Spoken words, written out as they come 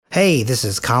Hey, this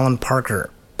is Colin Parker,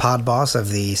 pod boss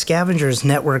of the Scavengers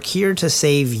Network, here to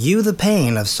save you the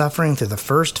pain of suffering through the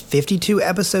first 52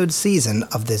 episode season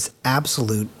of this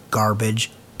absolute garbage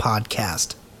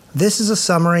podcast. This is a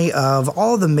summary of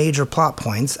all of the major plot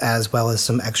points, as well as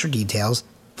some extra details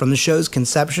from the show's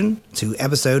conception to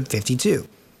episode 52.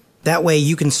 That way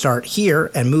you can start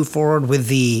here and move forward with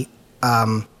the,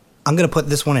 I'm going to put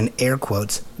this one in air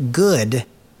quotes, good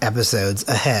episodes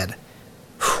ahead.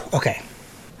 Whew, okay.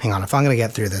 Hang on, if I'm going to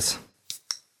get through this.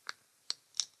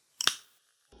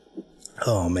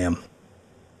 Oh, man.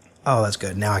 Oh, that's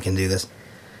good. Now I can do this.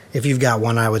 If you've got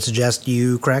one, I would suggest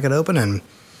you crack it open and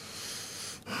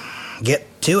get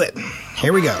to it.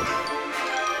 Here we go.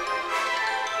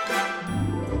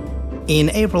 In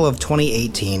April of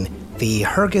 2018, the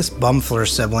Hergus Bumfler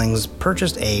siblings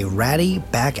purchased a ratty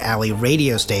back alley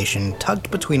radio station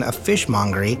tucked between a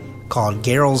fishmongery called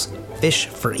Geralt's Fish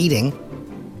for Eating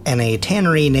and a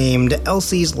tannery named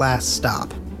Elsie's Last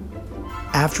Stop.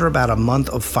 After about a month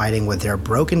of fighting with their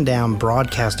broken down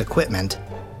broadcast equipment,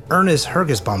 Ernest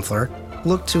Hergus Bumfler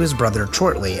looked to his brother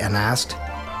Chortley and asked,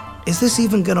 "Is this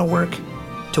even gonna work?"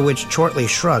 To which Chortley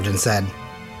shrugged and said,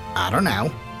 "I don't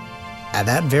know." At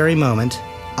that very moment,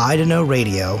 I Dunno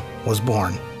Radio was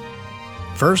born.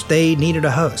 First, they needed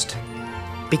a host.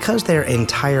 Because their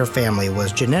entire family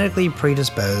was genetically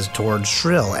predisposed towards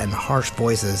shrill and harsh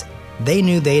voices, they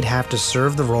knew they'd have to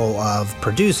serve the role of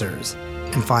producers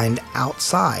and find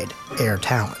outside air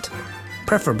talent,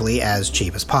 preferably as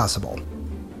cheap as possible.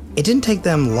 It didn't take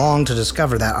them long to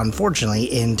discover that, unfortunately,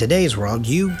 in today's world,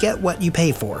 you get what you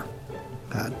pay for.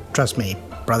 Trust me,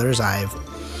 brothers, I've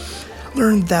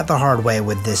learned that the hard way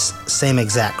with this same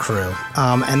exact crew,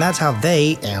 and that's how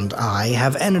they and I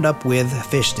have ended up with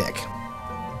Fishstick.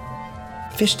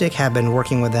 Fishstick had been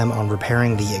working with them on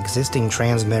repairing the existing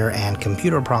transmitter and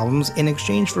computer problems in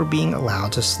exchange for being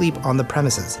allowed to sleep on the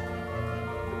premises.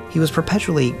 He was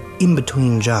perpetually in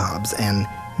between jobs and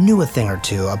knew a thing or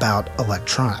two about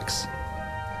electronics.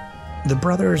 The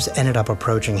brothers ended up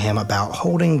approaching him about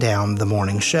holding down the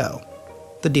morning show.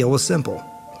 The deal was simple.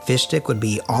 Fishstick would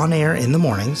be on air in the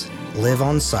mornings, live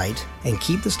on site, and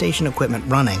keep the station equipment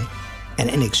running, and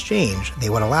in exchange, they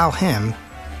would allow him,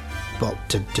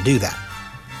 to do that.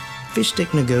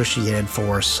 Fishstick negotiated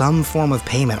for some form of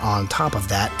payment on top of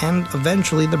that, and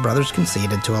eventually the brothers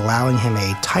conceded to allowing him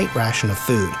a tight ration of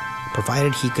food,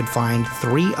 provided he could find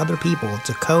 3 other people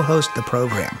to co-host the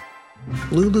program.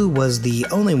 Lulu was the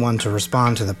only one to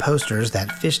respond to the posters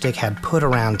that Fishstick had put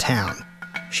around town.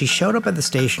 She showed up at the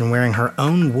station wearing her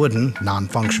own wooden,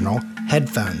 non-functional,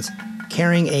 headphones,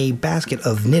 carrying a basket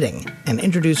of knitting, and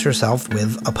introduced herself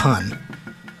with a pun.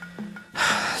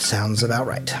 Sounds about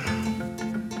right.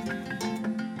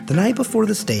 The night before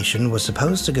the station was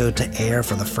supposed to go to air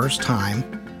for the first time,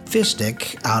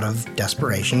 Fishstick, out of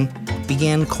desperation,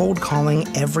 began cold calling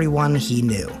everyone he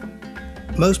knew.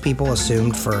 Most people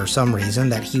assumed for some reason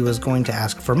that he was going to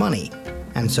ask for money,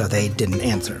 and so they didn't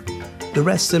answer. The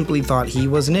rest simply thought he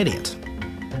was an idiot,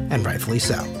 and rightfully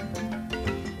so.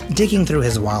 Digging through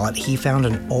his wallet, he found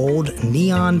an old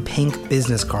neon pink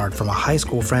business card from a high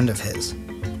school friend of his.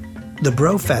 "The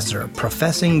Brofessor,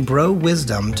 professing bro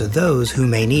wisdom to those who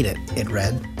may need it," it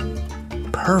read.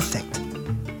 Perfect.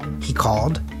 He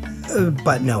called,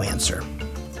 but no answer.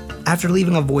 After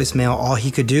leaving a voicemail, all he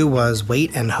could do was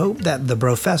wait and hope that the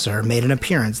Brofessor made an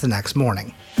appearance the next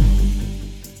morning.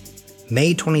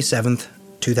 May 27th,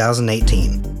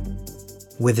 2018.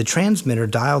 With the transmitter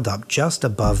dialed up just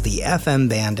above the FM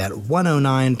band at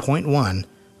 109.1,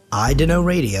 I Dunno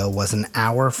Radio was an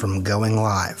hour from going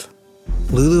live.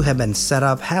 Lulu had been set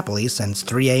up happily since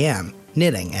 3 a.m.,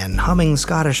 knitting and humming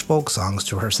Scottish folk songs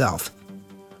to herself.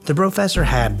 The Brofessor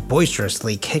had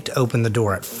boisterously kicked open the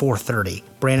door at 4:30,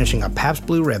 brandishing a Pabst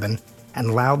Blue Ribbon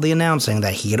and loudly announcing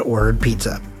that he had ordered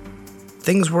pizza.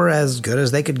 Things were as good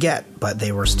as they could get, but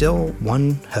they were still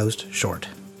one host short.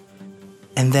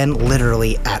 And then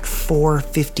literally at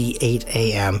 4:58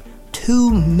 a.m.,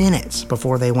 2 minutes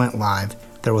before they went live,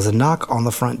 there was a knock on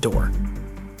the front door.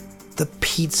 The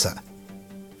pizza.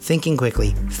 Thinking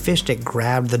quickly, Fishstick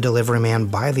grabbed the delivery man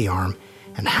by the arm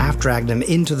and half-dragged him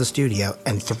into the studio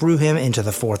and threw him into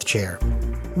the 4th chair.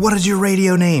 "What is your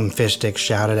radio name?" Fishstick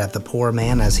shouted at the poor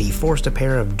man as he forced a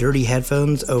pair of dirty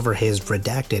headphones over his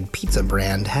redacted pizza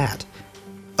brand hat.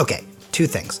 "Okay, 2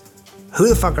 things. Who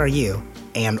the fuck are you?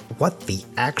 And what the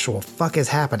actual fuck is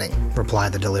happening?"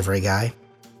 replied the delivery guy.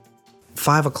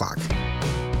 5 o'clock.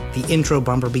 The intro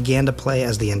bumper began to play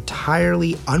as the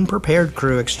entirely unprepared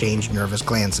crew exchanged nervous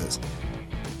glances.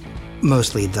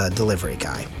 Mostly the delivery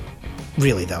guy.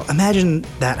 Really though, imagine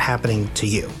that happening to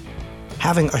you.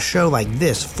 having a show like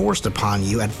this forced upon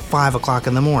you at 5 o'clock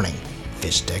in the morning,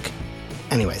 fish stick.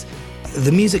 Anyways,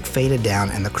 the music faded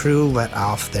down and the crew let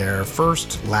off their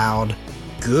first loud,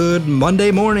 "Good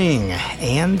Monday morning,"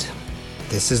 and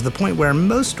this is the point where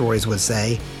most stories would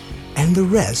say, "and the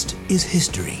rest is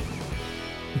history."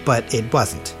 But it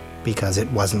wasn't, because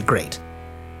it wasn't great.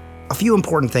 A few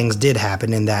important things did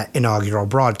happen in that inaugural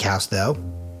broadcast, though.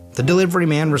 The delivery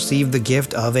man received the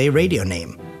gift of a radio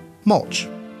name, Mulch.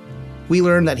 We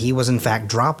learned that he was in fact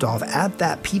dropped off at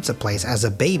that pizza place as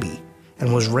a baby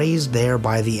and was raised there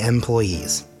by the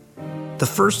employees. The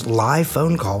first live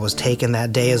phone call was taken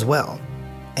that day as well,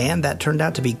 and that turned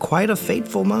out to be quite a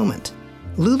fateful moment.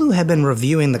 Lulu had been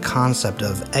reviewing the concept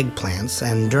of eggplants,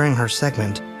 and during her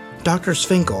segment, Dr.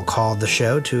 Sfinkel called the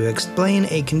show to explain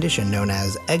a condition known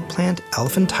as eggplant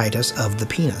elephantitis of the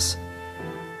penis.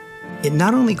 It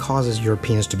not only causes your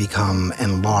penis to become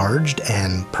enlarged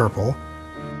and purple,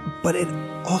 but it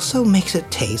also makes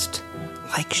it taste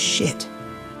like shit.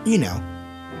 You know,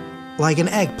 like an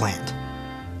eggplant.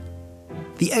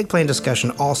 The eggplant discussion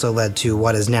also led to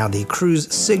what is now the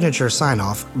crew's signature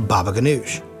sign-off, Baba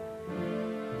Ganoush.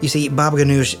 You see, Baba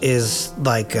Ganoush is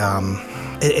like,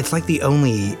 it's like the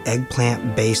only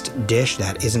eggplant-based dish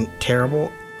that isn't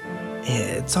terrible.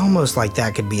 It's almost like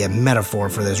that could be a metaphor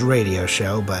for this radio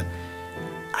show, but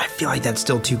I feel like that's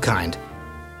still too kind.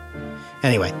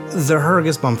 Anyway, the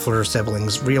Hurgis Bumfler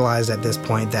siblings realized at this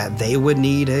point that they would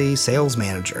need a sales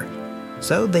manager,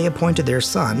 so they appointed their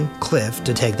son, Cliff,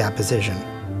 to take that position.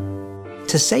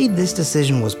 To say this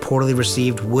decision was poorly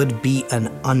received would be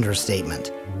an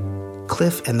understatement.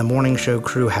 Cliff and the morning show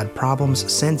crew had problems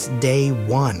since day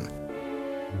one.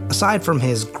 Aside from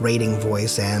his grating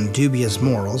voice and dubious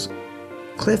morals,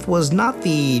 Cliff was not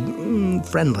the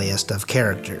friendliest of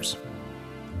characters.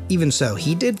 Even so,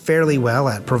 he did fairly well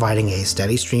at providing a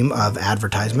steady stream of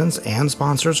advertisements and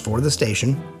sponsors for the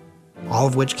station, all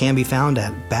of which can be found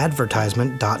at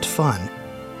badvertisement.fun.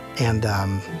 And,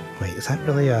 wait, is that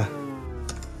really a...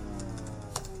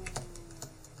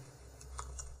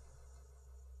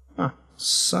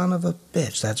 Son of a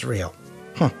bitch, that's real.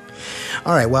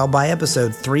 Alright, well, by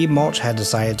episode 3, Mulch had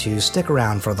decided to stick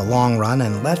around for the long run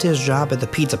and left his job at the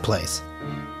pizza place.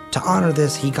 To honor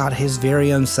this, he got his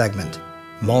very own segment,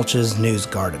 Mulch's News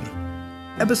Garden.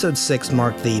 Episode 6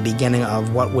 marked the beginning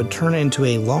of what would turn into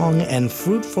a long and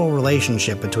fruitful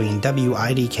relationship between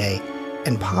WIDK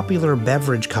and popular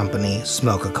beverage company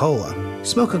Smoke-A-Cola.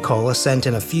 Smoke-A-Cola sent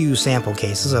in a few sample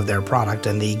cases of their product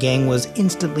and the gang was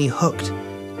instantly hooked.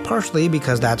 Partially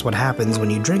because that's what happens when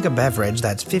you drink a beverage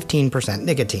that's 15%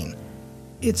 nicotine.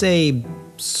 It's a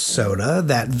soda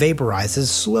that vaporizes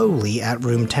slowly at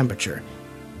room temperature,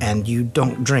 and you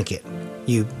don't drink it.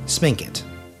 You smink it.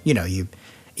 You know, you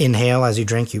inhale as you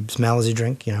drink, you smell as you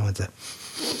drink, that's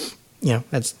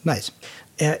nice.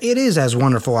 It is as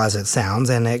wonderful as it sounds,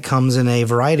 and it comes in a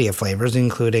variety of flavors,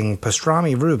 including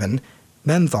pastrami Reuben,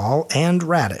 menthol, and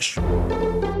radish.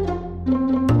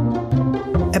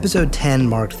 Episode 10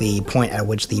 marked the point at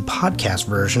which the podcast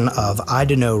version of I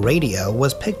Dunno Radio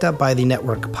was picked up by the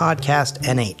network Podcast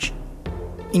NH.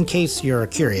 In case you're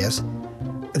curious,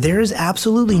 there is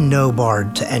absolutely no bar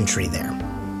to entry there.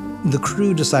 The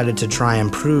crew decided to try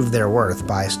and prove their worth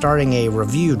by starting a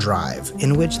review drive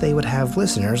in which they would have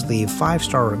listeners leave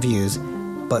 5-star reviews,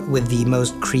 but with the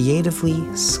most creatively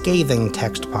scathing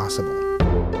text possible.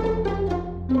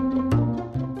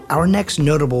 Our next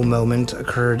notable moment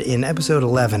occurred in episode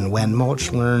 11 when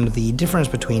Mulch learned the difference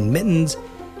between mittens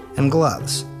and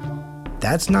gloves.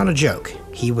 That's not a joke.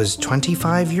 He was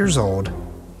 25 years old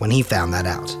when he found that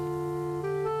out.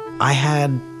 I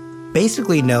had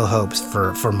basically no hopes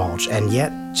for Mulch, and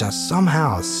yet just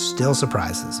somehow still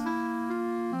surprises.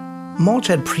 Mulch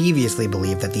had previously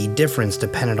believed that the difference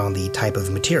depended on the type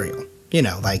of material. You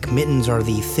know, like mittens are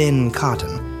the thin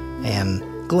cotton, and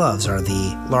gloves are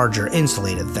the larger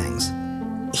insulated things.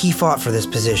 He fought for this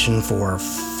position for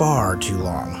far too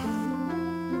long.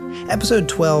 Episode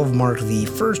 12 marked the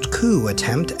first coup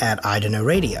attempt at I Dunno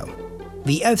Radio.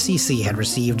 The FCC had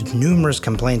received numerous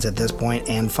complaints at this point,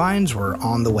 and fines were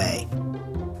on the way.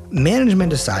 Management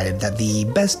decided that the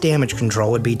best damage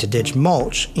control would be to ditch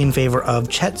Mulch in favor of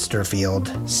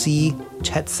Chesterfield C.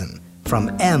 Chetson from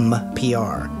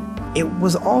MPR. It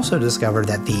was also discovered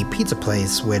that the pizza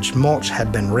place which Mulch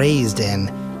had been raised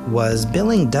in was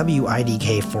billing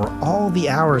WIDK for all the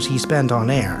hours he spent on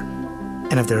air.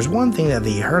 And if there's one thing that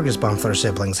the Hurgis Bumfler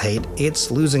siblings hate,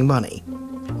 it's losing money.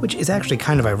 Which is actually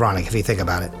kind of ironic if you think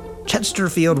about it.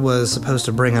 Chesterfield was supposed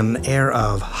to bring an air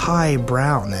of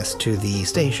highbrowness to the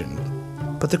station,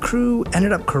 but the crew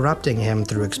ended up corrupting him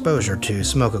through exposure to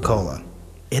Smoke-A-Cola.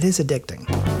 It is addicting.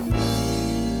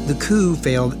 The coup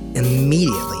failed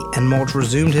immediately, and Mulch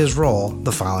resumed his role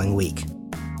the following week.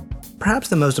 Perhaps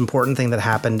the most important thing that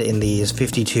happened in these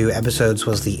 52 episodes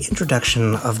was the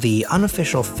introduction of the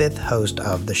unofficial fifth host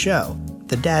of the show,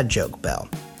 the dad joke bell.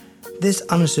 This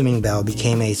unassuming bell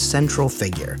became a central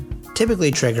figure,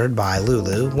 typically triggered by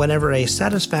Lulu whenever a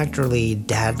satisfactorily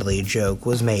dadly joke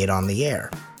was made on the air.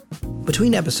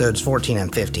 Between episodes 14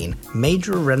 and 15,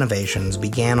 major renovations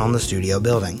began on the studio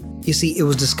building. You see, it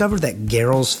was discovered that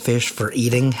Garrel's Fish for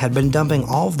Eating had been dumping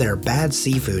all of their bad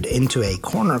seafood into a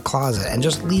corner closet and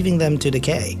just leaving them to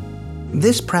decay.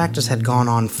 This practice had gone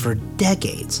on for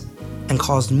decades and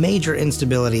caused major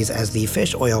instabilities as the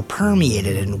fish oil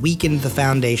permeated and weakened the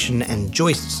foundation and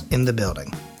joists in the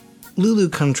building. Lulu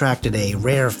contracted a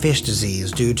rare fish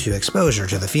disease due to exposure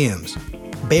to the fumes.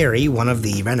 Barry, one of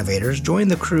the renovators, joined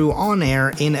the crew on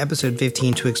air in episode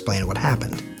 15 to explain what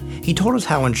happened. He told us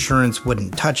how insurance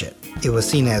wouldn't touch it. It was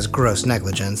seen as gross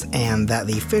negligence, and that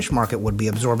the fish market would be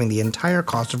absorbing the entire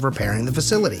cost of repairing the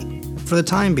facility. For the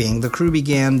time being, the crew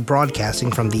began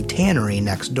broadcasting from the tannery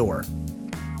next door.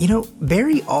 You know,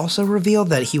 Barry also revealed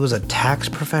that he was a tax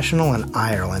professional in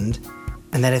Ireland,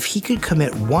 and that if he could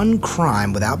commit one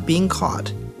crime without being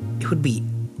caught, it would be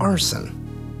arson.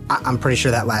 I'm pretty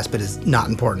sure that last bit is not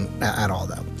important at all,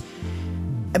 though.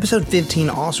 Episode 15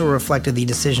 also reflected the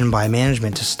decision by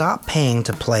management to stop paying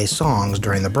to play songs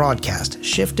during the broadcast,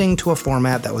 shifting to a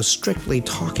format that was strictly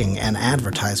talking and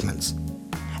advertisements.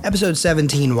 Episode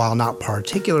 17, while not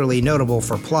particularly notable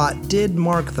for plot, did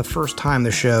mark the first time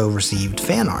the show received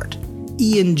fan art.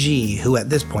 Ian G., who at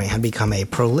this point had become a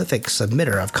prolific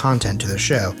submitter of content to the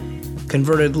show,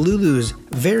 converted Lulu's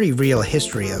very real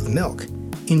history of milk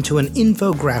into an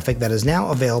infographic that is now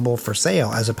available for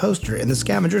sale as a poster in the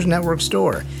Scavengers Network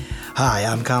store. Hi,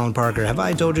 I'm Colin Parker. Have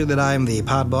I told you that I am the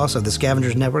pod boss of the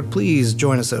Scavengers Network? Please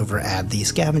join us over at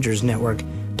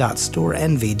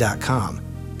thescavengersnetwork.storeenvy.com.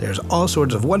 There's all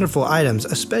sorts of wonderful items,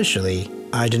 especially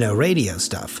I Don't Know Radio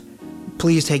stuff.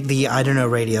 Please take the I Don't Know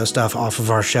Radio stuff off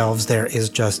of our shelves. There is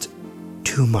just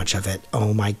too much of it.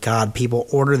 Oh my god, people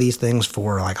order these things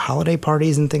for like holiday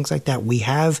parties and things like that. We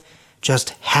have just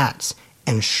hats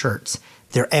and shirts.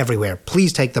 They're everywhere.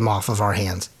 Please take them off of our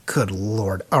hands. Good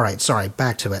lord. Alright, sorry,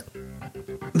 back to it.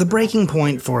 The breaking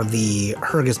point for the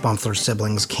Hergus Bumfler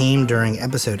siblings came during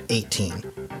episode 18,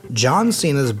 John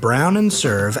Cena's Brown and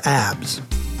Serve abs.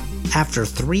 After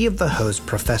 3 of the hosts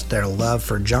professed their love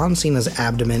for John Cena's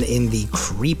abdomen in the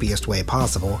creepiest way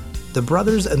possible, the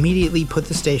brothers immediately put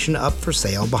the station up for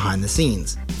sale behind the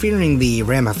scenes. Fearing the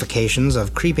ramifications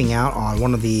of creeping out on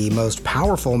one of the most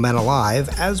powerful men alive,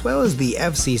 as well as the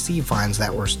FCC fines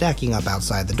that were stacking up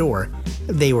outside the door,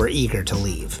 they were eager to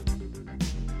leave.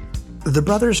 The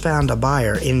brothers found a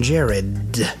buyer in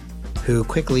Jared, who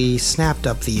quickly snapped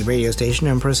up the radio station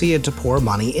and proceeded to pour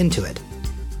money into it.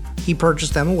 He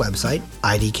purchased them a website,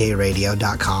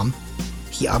 idkradio.com.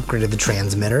 He upgraded the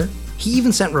transmitter. He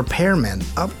even sent repairmen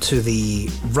up to the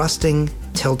rusting,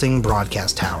 tilting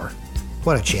broadcast tower.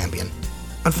 What a champion.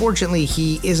 Unfortunately,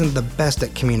 he isn't the best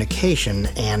at communication,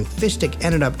 and Fishstick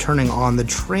ended up turning on the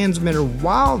transmitter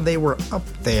while they were up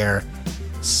there,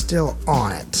 still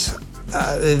on it.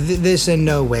 This in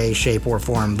no way, shape, or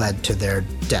form led to their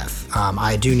death.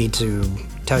 I do need to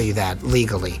tell you that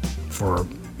legally, for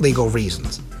legal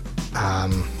reasons.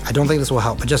 I don't think this will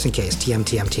help, but just in case,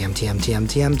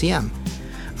 TM.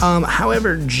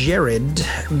 However, Jared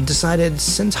decided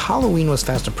since Halloween was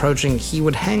fast approaching, he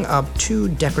would hang up 2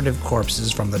 decorative corpses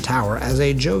from the tower as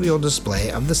a jovial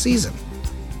display of the season.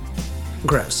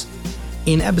 Gross.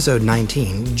 In episode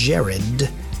 19, Jared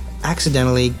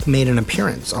accidentally made an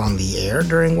appearance on the air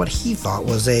during what he thought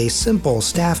was a simple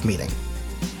staff meeting.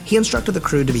 He instructed the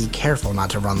crew to be careful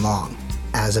not to run long,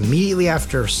 as immediately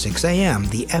after 6 a.m.,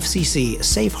 the FCC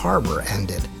safe harbor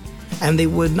ended, and they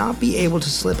would not be able to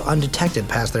slip undetected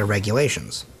past their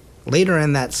regulations. Later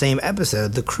in that same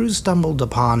episode, the crew stumbled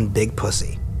upon Big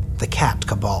Pussy, the cat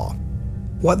cabal.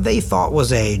 What they thought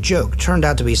was a joke turned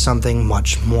out to be something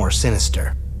much more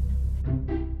sinister.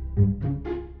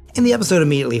 In the episode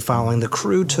immediately following, the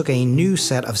crew took a new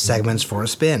set of segments for a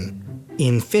spin.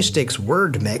 In Fishstick's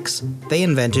word mix, they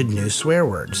invented new swear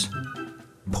words.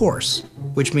 Porse,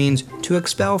 which means to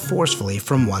expel forcefully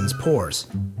from one's pores,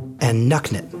 and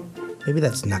nucknit. Maybe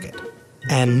that's nugget.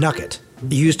 And nucket,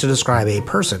 used to describe a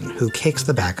person who kicks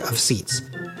the back of seats.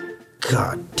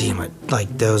 God damn it. Like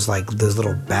those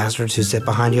little bastards who sit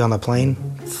behind you on the plane?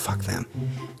 Fuck them.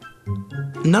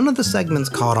 None of the segments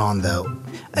caught on, though,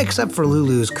 except for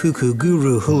Lulu's Cuckoo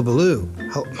Guru Hullabaloo.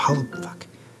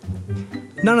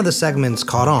 None of the segments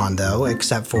caught on, though,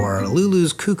 except for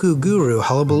Lulu's Cuckoo Guru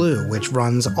Hullabaloo, which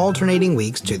runs alternating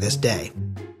weeks to this day.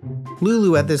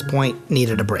 Lulu at this point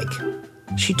needed a break.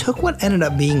 She took what ended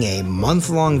up being a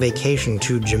month-long vacation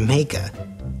to Jamaica.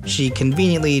 She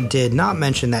conveniently did not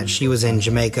mention that she was in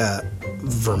Jamaica,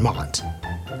 Vermont.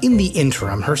 In the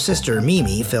interim, her sister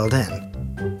Mimi filled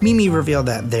in. Mimi revealed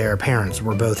that their parents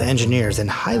were both engineers and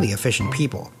highly efficient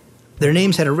people. Their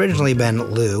names had originally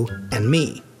been Lou and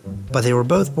Me, but they were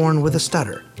both born with a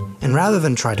stutter, and rather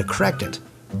than try to correct it,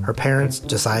 her parents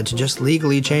decided to just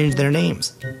legally change their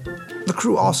names. The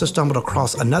crew also stumbled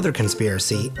across another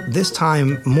conspiracy, this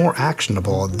time more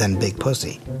actionable than Big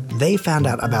Pussy. They found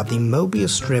out about the Mobius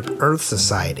Strip Earth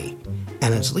Society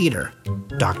and its leader,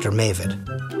 Dr. Mavid.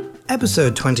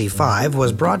 Episode 25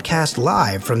 was broadcast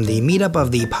live from the meetup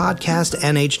of the Podcast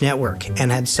NH Network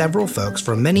and had several folks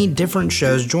from many different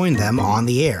shows join them on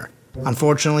the air.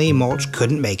 Unfortunately, Mulch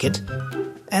couldn't make it,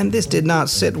 and this did not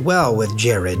sit well with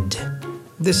Jared.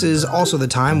 This is also the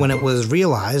time when it was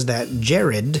realized that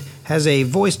Jared has a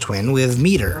voice twin with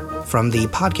Meter from the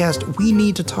podcast We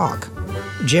Need to Talk.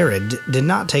 Jared did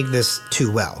not take this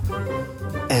too well,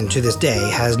 and to this day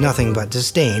has nothing but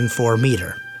disdain for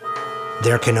Meter.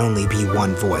 There can only be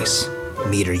one voice.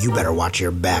 Meter, you better watch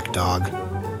your back, dog.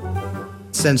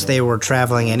 Since they were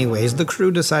traveling anyways, the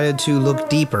crew decided to look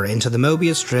deeper into the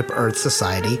Mobius Strip Earth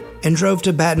Society and drove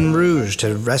to Baton Rouge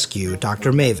to rescue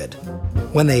Dr. Mavid.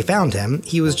 When they found him,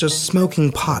 he was just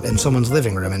smoking pot in someone's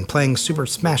living room and playing Super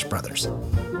Smash Brothers.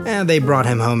 And they brought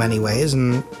him home anyways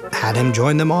and had him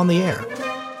join them on the air.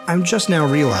 I'm just now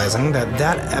realizing that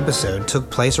that episode took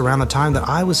place around the time that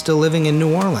I was still living in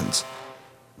New Orleans.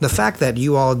 The fact that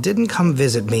you all didn't come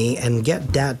visit me and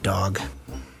get dat dog,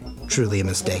 truly a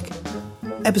mistake.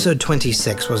 Episode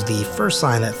 26 was the first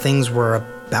sign that things were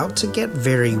about to get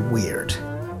very weird.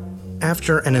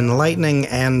 After an enlightening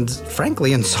and,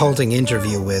 frankly, insulting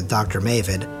interview with Dr.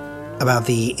 Mavid about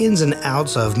the ins and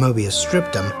outs of Mobius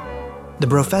Stripdom, the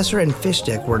Professor and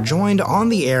Fishstick were joined on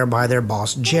the air by their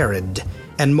boss Jared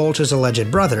and Mulch's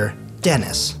alleged brother,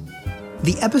 Dennis.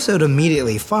 The episode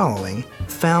immediately following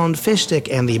found Fishstick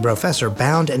and the Professor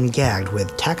bound and gagged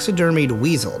with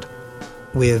taxidermized.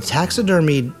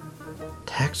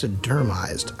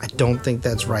 I don't think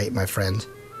that's right, my friend.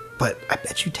 But I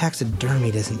bet you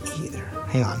taxidermied isn't either.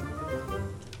 Hang on.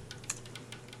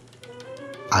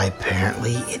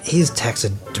 Apparently it is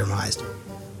taxidermized.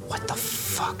 What the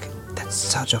fuck? That's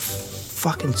such a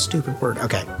fucking stupid word.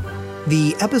 Okay.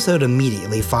 The episode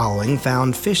immediately following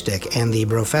found Fishstick and the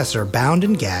Professor bound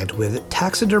and gagged with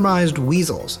taxidermized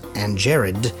weasels, and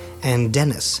Jared and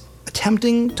Dennis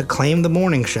attempting to claim the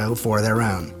morning show for their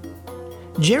own.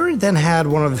 Jared then had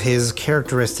one of his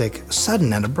characteristic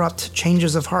sudden and abrupt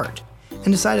changes of heart, and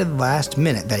decided last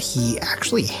minute that he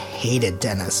actually hated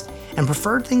Dennis and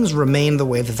preferred things remain the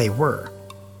way that they were.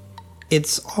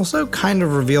 It's also kind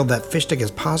of revealed that Fishstick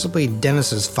is possibly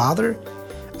Dennis's father.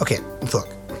 Okay, look.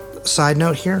 Side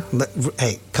note here.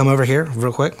 Hey, come over here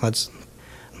real quick.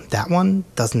 That one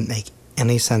doesn't make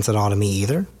any sense at all to me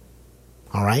either.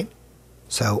 All right?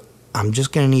 So I'm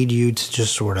just going to need you to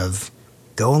just sort of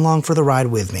go along for the ride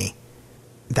with me.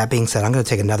 That being said, I'm going to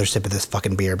take another sip of this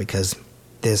fucking beer because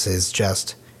this is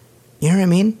just, you know what I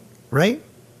mean? Right?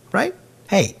 Right?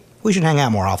 Hey, we should hang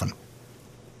out more often.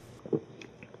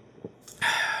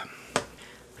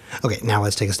 Okay, now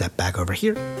let's take a step back over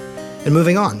here and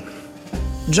moving on.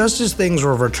 Just as things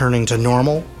were returning to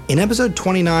normal, in episode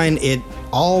 29, it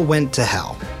all went to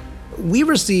hell. We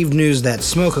received news that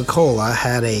Smoca-Cola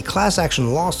had a class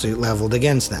action lawsuit leveled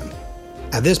against them.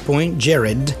 At this point,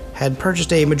 Jared had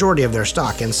purchased a majority of their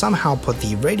stock and somehow put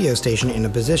the radio station in a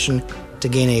position to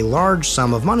gain a large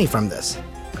sum of money from this.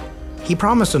 He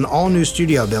promised an all-new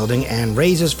studio building and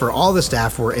raises for all the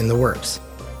staff were in the works.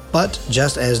 But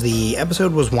just as the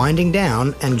episode was winding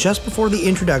down, and just before the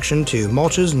introduction to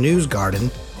Mulch's News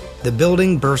Garden, the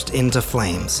building burst into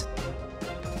flames.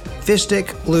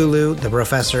 Fishstick, Lulu, the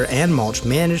Professor, and Mulch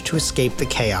managed to escape the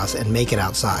chaos and make it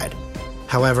outside.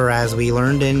 However, as we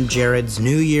learned in Jared's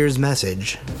New Year's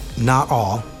message, not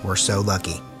all were so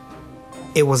lucky.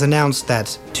 It was announced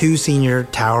that 2 senior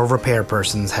tower repair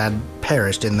persons had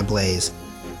perished in the blaze,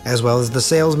 as well as the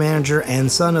sales manager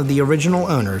and son of the original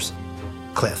owners,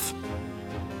 Cliff.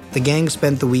 The gang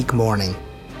spent the week mourning,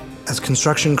 as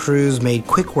construction crews made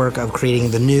quick work of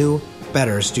creating the new,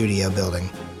 better studio building.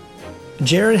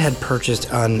 Jared had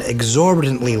purchased an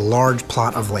exorbitantly large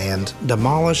plot of land,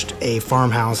 demolished a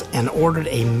farmhouse, and ordered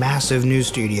a massive new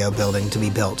studio building to be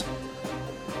built.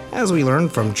 As we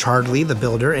learned from Chardley the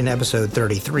Builder in episode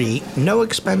 33, no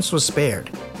expense was spared,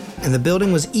 and the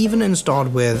building was even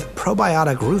installed with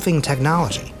probiotic roofing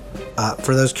technology.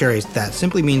 For those curious, that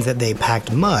simply means that they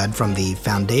packed mud from the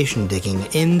foundation digging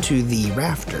into the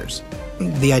rafters.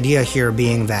 The idea here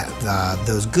being that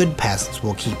those good pests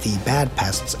will keep the bad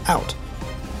pests out.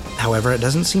 However, it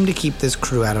doesn't seem to keep this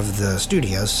crew out of the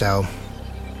studios, so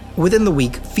within the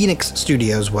week, Phoenix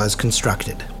Studios was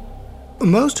constructed.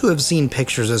 Most who have seen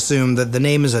pictures assume that the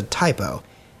name is a typo,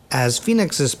 as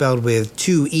Phoenix is spelled with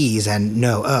 2 E's and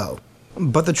no O.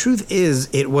 But the truth is,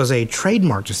 it was a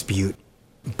trademark dispute,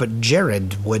 but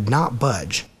Jared would not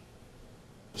budge.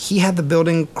 He had the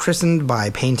building christened by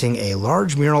painting a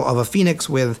large mural of a phoenix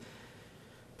with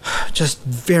just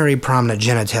very prominent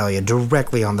genitalia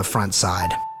directly on the front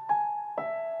side.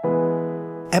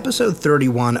 Episode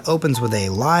 31 opens with a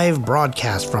live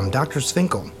broadcast from Dr.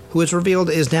 Sfinkel, who is revealed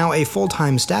is now a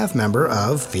full-time staff member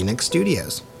of Phoenix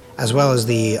Studios, as well as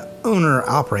the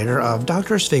owner-operator of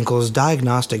Dr. Sfinkel's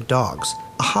Diagnostic Dogs,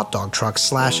 a hot dog truck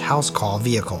 / house call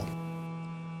vehicle.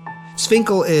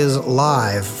 Sfinkel is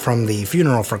live from the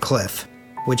funeral for Cliff,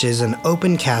 which is an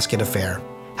open casket affair.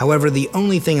 However, the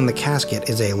only thing in the casket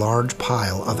is a large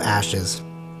pile of ashes.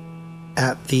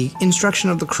 At the instruction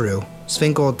of the crew,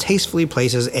 Sfinkel tastefully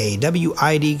places a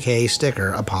WIDK sticker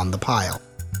upon the pile.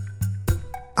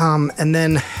 And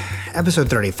then, episode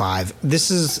 35.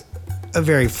 This is a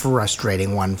very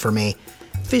frustrating one for me.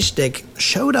 Fishstick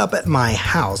showed up at my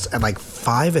house at like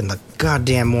 5 in the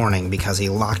goddamn morning because he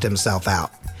locked himself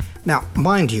out. Now,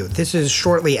 mind you, this is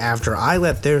shortly after I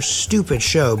let their stupid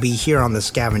show be here on the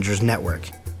Scavengers Network.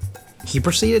 He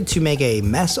proceeded to make a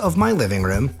mess of my living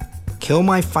room, kill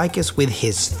my ficus with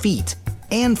his feet,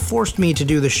 and forced me to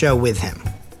do the show with him.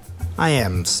 I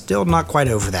am still not quite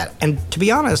over that, and to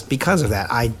be honest, because of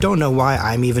that, I don't know why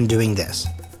I'm even doing this.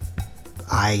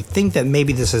 I think that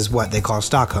maybe this is what they call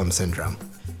Stockholm Syndrome.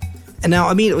 And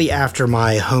now, immediately after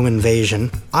my home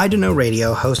invasion, I Do Know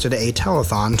Radio hosted a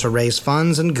telethon to raise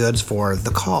funds and goods for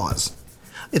The Cause.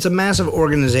 It's a massive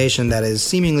organization that is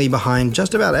seemingly behind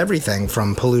just about everything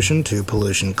from pollution to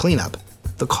pollution cleanup.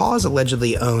 The Cause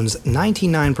allegedly owns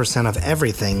 99% of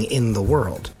everything in the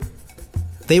world.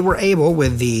 They were able,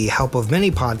 with the help of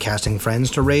many podcasting friends,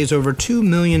 to raise over $2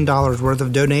 million worth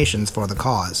of donations for The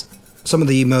Cause. Some of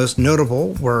the most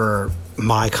notable were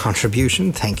my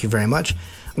contribution, thank you very much,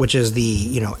 which is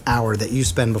the, hour that you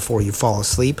spend before you fall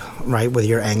asleep, right, with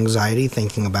your anxiety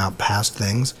thinking about past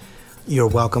things. You're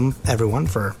welcome, everyone,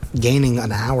 for gaining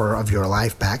an hour of your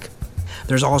life back.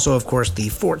 There's also, of course, the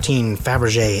 14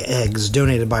 Fabergé eggs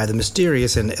donated by the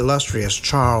mysterious and illustrious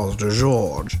Charles de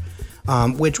George,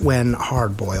 which, when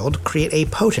hard-boiled, create a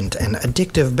potent and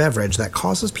addictive beverage that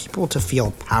causes people to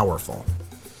feel powerful.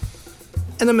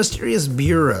 And a mysterious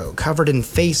bureau covered in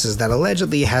faces that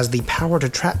allegedly has the power to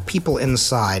trap people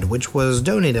inside, which was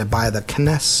donated by the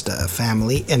Canesta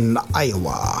family in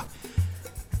Iowa.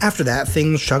 After that,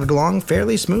 things chugged along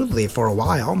fairly smoothly for a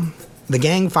while. The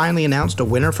gang finally announced a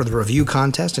winner for the review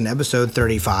contest in episode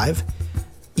 35.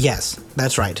 Yes,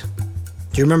 that's right.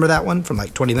 Do you remember that one from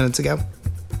like 20 minutes ago?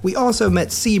 We also met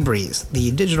Seabreeze, the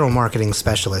digital marketing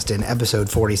specialist in episode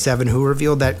 47, who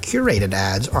revealed that curated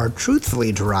ads are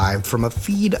truthfully derived from a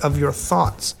feed of your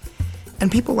thoughts,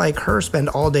 and people like her spend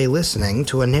all day listening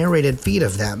to a narrated feed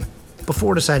of them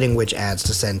before deciding which ads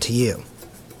to send to you.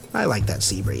 I like that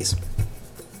Seabreeze.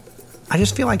 I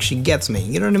just feel like she gets me,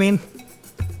 you know what I mean?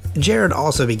 Jared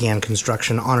also began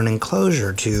construction on an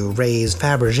enclosure to raise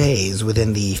Fabergés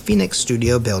within the Phoenix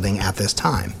Studio building at this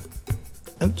time.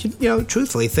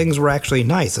 Truthfully, things were actually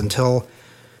nice until,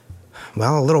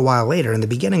 a little while later, in the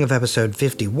beginning of episode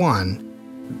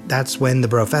 51, that's when the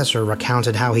professor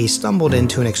recounted how he stumbled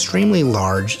into an extremely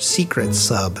large, secret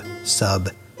sub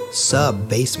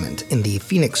basement in the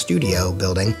Phoenix Studio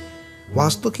building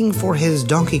whilst looking for his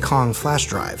Donkey Kong flash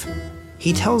drive.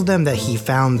 He tells them that he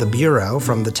found the bureau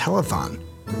from the telethon,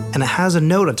 and it has a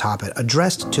note atop it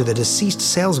addressed to the deceased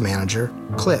sales manager,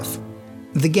 Cliff.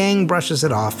 The gang brushes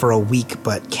it off for a week,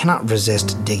 but cannot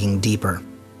resist digging deeper.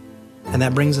 And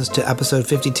that brings us to episode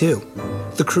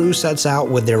 52. The crew sets out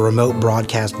with their remote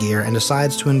broadcast gear and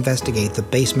decides to investigate the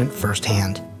basement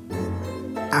firsthand.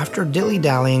 After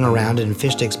dilly-dallying around in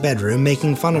Fishstick's bedroom,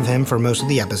 making fun of him for most of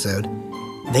the episode,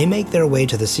 they make their way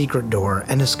to the secret door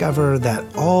and discover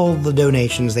that all the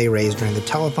donations they raised during the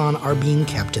telethon are being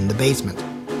kept in the basement.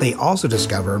 They also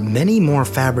discover many more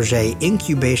Fabergé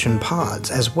incubation pods,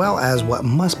 as well as what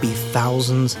must be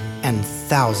thousands and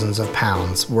thousands of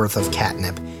pounds worth of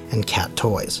catnip and cat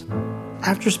toys.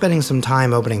 After spending some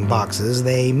time opening boxes,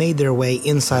 they made their way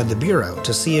inside the bureau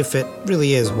to see if it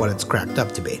really is what it's cracked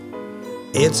up to be.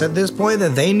 It's at this point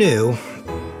that they knew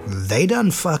they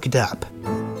done fucked up.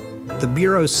 The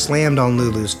bureau slammed on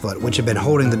Lulu's foot, which had been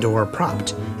holding the door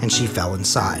propped, and she fell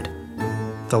inside.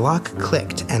 The lock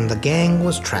clicked, and the gang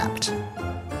was trapped.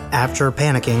 After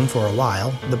panicking for a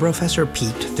while, the professor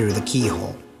peeked through the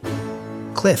keyhole.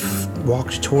 Cliff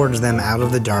walked towards them out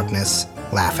of the darkness,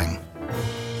 laughing.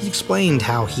 He explained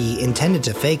how he intended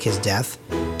to fake his death,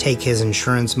 take his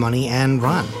insurance money, and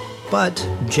run. But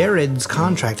Jared's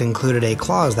contract included a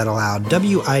clause that allowed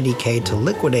WIDK to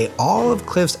liquidate all of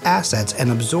Cliff's assets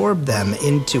and absorb them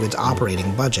into its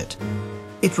operating budget.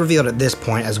 It's revealed at this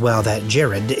point as well that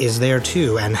Jared is there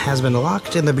too and has been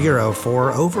locked in the bureau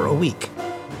for over a week.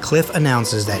 Cliff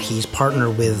announces that he's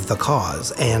partnered with The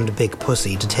Cause and Big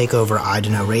Pussy to take over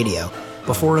Idano Radio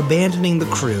before abandoning the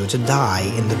crew to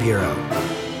die in the bureau.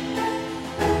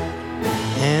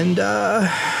 And,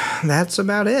 that's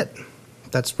about it.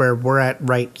 That's where we're at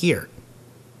right here.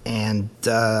 And,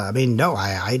 I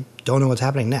don't know what's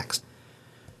happening next.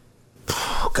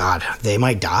 Oh, God, they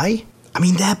might die? I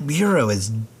mean, that bureau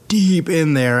is deep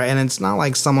in there, and it's not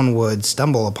like someone would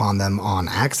stumble upon them on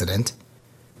accident.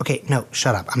 Okay, no,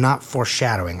 shut up. I'm not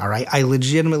foreshadowing, alright? I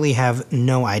legitimately have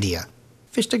no idea.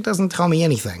 Fishstick doesn't tell me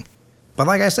anything. But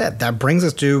like I said, that brings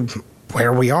us to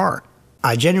where we are.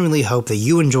 I genuinely hope that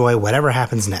you enjoy whatever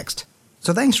happens next.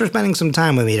 So thanks for spending some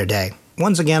time with me today.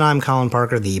 Once again, I'm Colin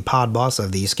Parker, the pod boss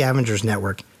of the Scavengers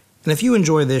Network. And if you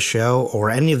enjoy this show or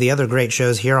any of the other great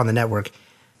shows here on the network,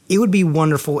 it would be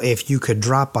wonderful if you could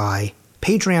drop by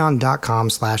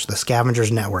patreon.com/The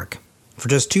Scavengers Network. For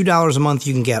just $2 a month,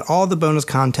 you can get all the bonus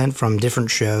content from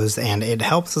different shows, and it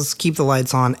helps us keep the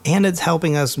lights on, and it's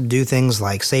helping us do things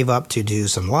like save up to do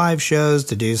some live shows,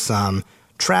 to do some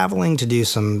traveling, to do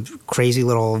some crazy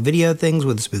little video things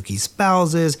with spooky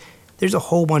spouses. There's a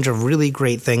whole bunch of really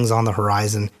great things on the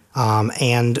horizon,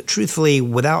 and truthfully,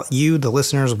 without you, the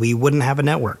listeners, we wouldn't have a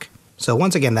network. So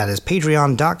once again, that is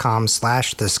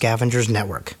patreon.com/The Scavengers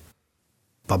Network.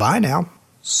 Bye-bye now.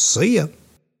 See ya.